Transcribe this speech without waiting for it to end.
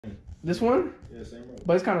This one? Yeah, same road.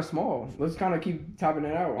 But it's kind of small. Let's kind of keep topping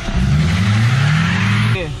it out.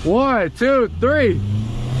 1, 2, 3.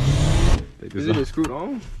 Is it screwed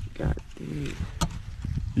on? God damn.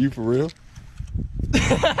 You for real?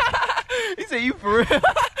 He said you for real?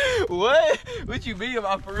 What? What you mean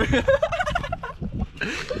about for real?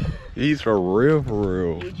 He's for real, for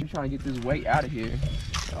real. You trying to get this weight out of here?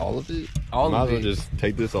 All of it? All Might of as it. well just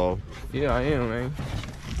take this off. Yeah, I am, man.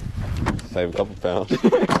 Save a couple pounds.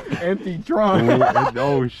 Empty trunk.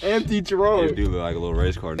 Oh, shit. Empty trunk. This do look like a little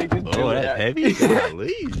race car. Nigga, Oh, that's heavy.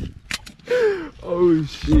 Golly. Oh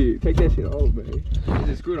shit. Take that shit off, man. Is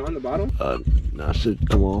it screwed on the bottom? Nah, shit,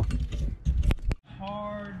 come on.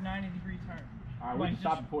 Hard 90-degree turn. Alright, we can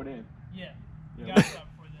stop before then. Yeah. You gotta stop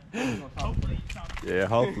before then. Hopefully you stop. Yeah,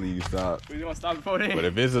 hopefully you stop. We gonna stop before then. But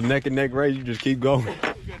if it's a neck and neck race, you just keep going. You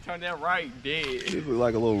gonna turn that right, dead. This look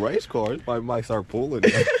like a little race car. It might start pulling.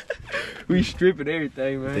 We stripping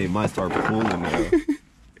everything, man. They might start pulling now.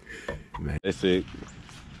 Man, that's it.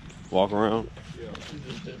 Walk around.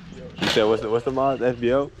 You said what's the mod?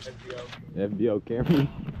 FBO? FBO Camry.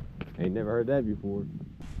 Ain't never heard that before.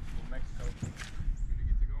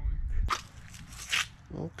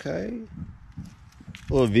 Okay.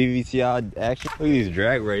 A little VVTI action. Look at these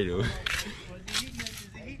drag radios.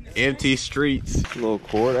 Empty streets. A little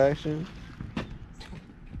chord action.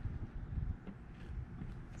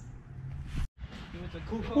 It's a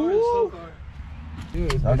cool car and a slow car.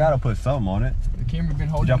 Dude, I gotta put something on it. the camera been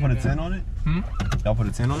holding. Did y'all put a it 10 down. on it? Hmm? Y'all put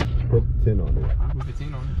a 10 on it? Put 10 on it. I put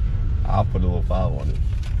 15 on it. I'll put a little 5 on it.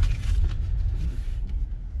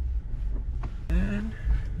 And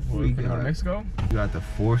We got Mexico. You got the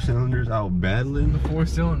 4 cylinders out battling. The 4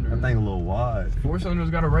 cylinder. That thing a little wide. 4 cylinders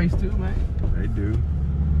got a race too, man. They do.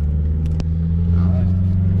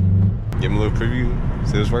 Give him a little preview.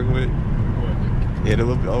 See what's working with it. What? Hit a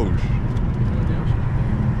little bit. Oh,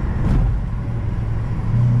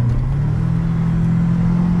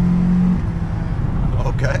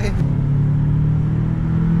 okay.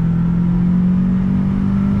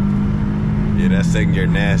 Yeah, that second gear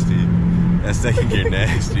nasty. That second gear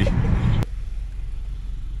nasty.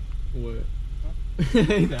 What?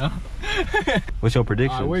 No. What's your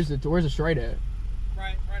prediction? Where's the straight at?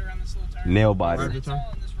 Right around this little turn. Nail biter. It's all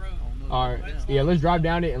on this road. All right. Yeah, let's drive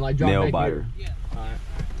down it and like drop Nail back biter. Yeah. All right.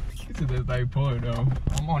 This is this thing pulling though.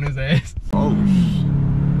 I'm on his ass. Oh,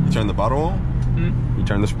 you turn the bottle on? Hmm? You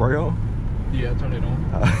turn the spray on? Yeah, turn it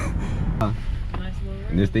on. Nice little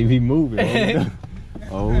And this thing be moving.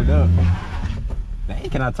 Hold up. Dang,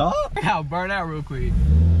 can I talk? I'll burn out real quick.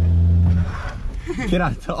 Can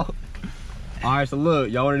I talk? All right, so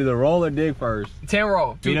look, y'all want to do the roll or dig first? 10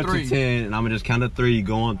 roll. Beat 2, up 3. to 10, and I'm gonna just count to 3.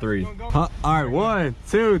 Go on 3. Huh? All right, 1,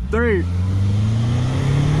 2, 3.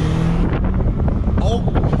 Oh.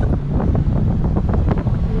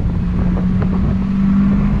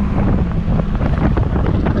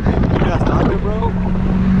 You gotta stop it, bro.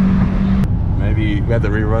 Maybe we have to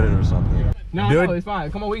rerun it or something. No, Do no, it. it's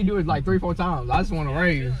fine. Come on, we can do it like 3, 4 times. I just want to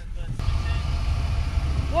raise.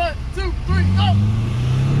 1, 2, 3, go!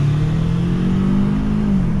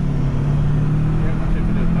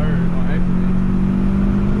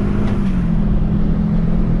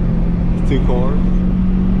 It's 2 corn.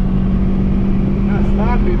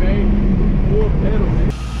 Stop it, man. Full pedal,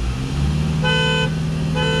 man.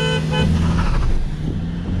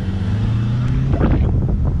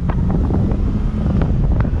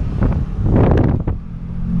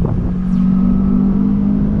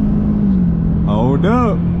 Hold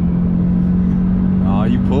up. Oh,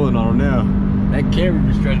 you pulling on him now. That Camry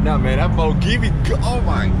be stretching out, man. That boat give me, oh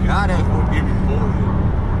my God, that boat give me pulling.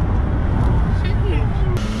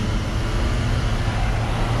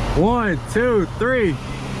 1, 2, 3.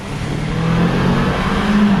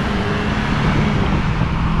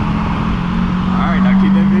 Alright, now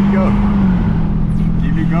keep that video going.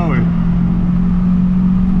 Keep it going.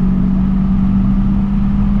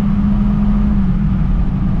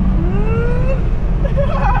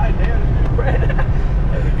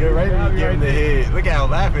 That's a good race. You give him the head. Look at how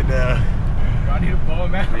laughing now. I need a ball,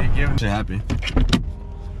 man. Give him. Shit happen.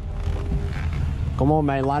 Come on,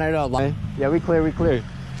 man. Line it up. Yeah, we clear. We clear.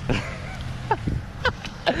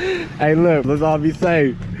 Hey, look. Let's all be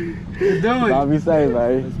safe. Let's do Let's all it. be safe,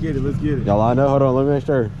 man. Let's get it. Let's get it. Y'all line up? Hold on. Let me make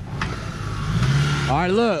sure. All right,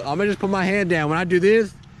 look. I'm gonna just put my hand down. When I do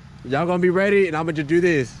this, y'all gonna be ready, and I'm gonna just do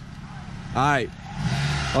this. All right.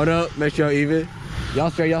 Hold up. Make sure y'all even. Y'all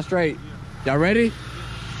straight. Y'all straight. Y'all ready?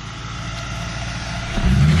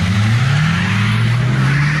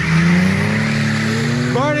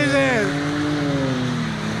 Burn his ass.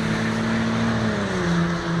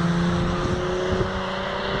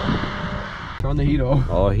 Run the heat off.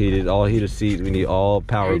 All heated seats. We need all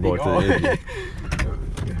power going to the engine.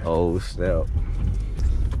 Oh snap!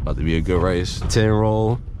 About to be a good race. 10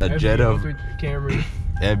 roll, a Jetta Camry.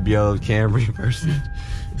 FBO Camry versus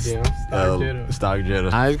Stock Jetta.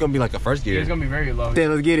 It's gonna be like a first gear. It's gonna be very low. Okay,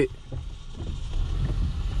 let's get it.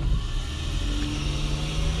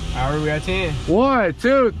 Alright, we got 10. 1,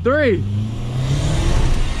 2, 3.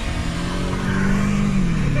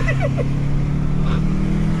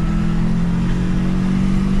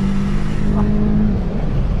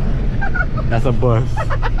 That's a bus.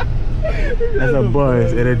 That's a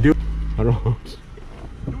bus. And a dude. Hold on.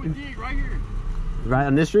 Do a dig right here. Right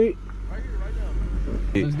on this street? Right here, right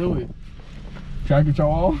now. Let's do it. Track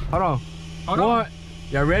control off. Hold on. Hold on.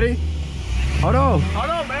 Y'all ready? Hold on. Hold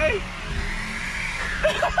on, man.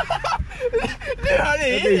 Dude, I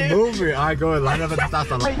didn't hit it. Moving. All right, go ahead. Line up at the stop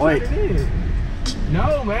sign. Wait.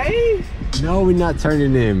 No, man. No, we're not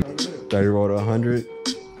turning in. 30 roll to 100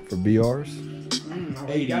 for BRs.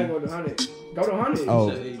 You gotta go to 100. Go to 100. Oh.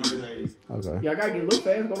 Okay. Y'all gotta get a little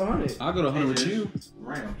fast. Go to 100. I'll go to 100 with you.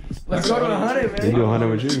 Let's go to 100, man. You do 100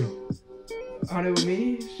 with you. 100 with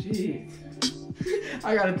me? Shit.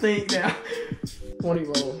 I gotta think now. 20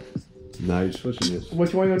 roll. Nah, you're switching this.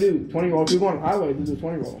 Which one you gonna do? 20 roll. If we go on the highway, let's do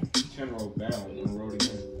 20 roll. 10 roll down on the road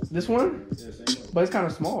again. This one? Yeah, same one. But it's kind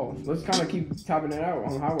of small. Let's kind of keep topping that out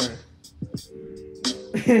on the highway.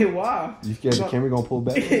 Why? You scared the Camry gonna pull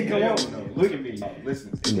back? Come on. No, look at me.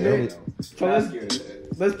 Listen. Yeah. So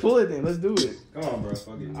let's pull it then. Let's do it. Come on, bro.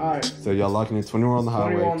 Fuck it. All right. So y'all locking in 20 roll on the 20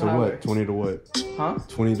 highway roll on to the highway. what? 20 to what? Huh?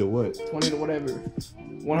 20 to what? 20 to whatever.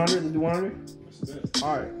 100? Let's do 100?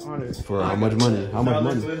 All right, 100. For how much money? How much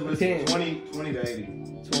money? Listen, 20 to 80.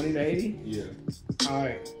 20 to 80? Yeah. All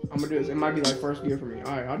right. I'm going to do this. It might be like first gear for me.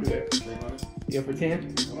 All right, I'll do that. Yeah, for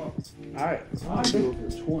 10? Come on. All right. I'll do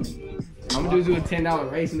it for 20. I'm going to do a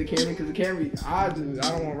 $10 race in the Camry because the Camry, I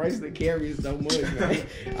don't want to race the Camry so much, man.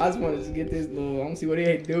 I just want to get this little, I want to see what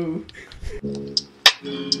they do.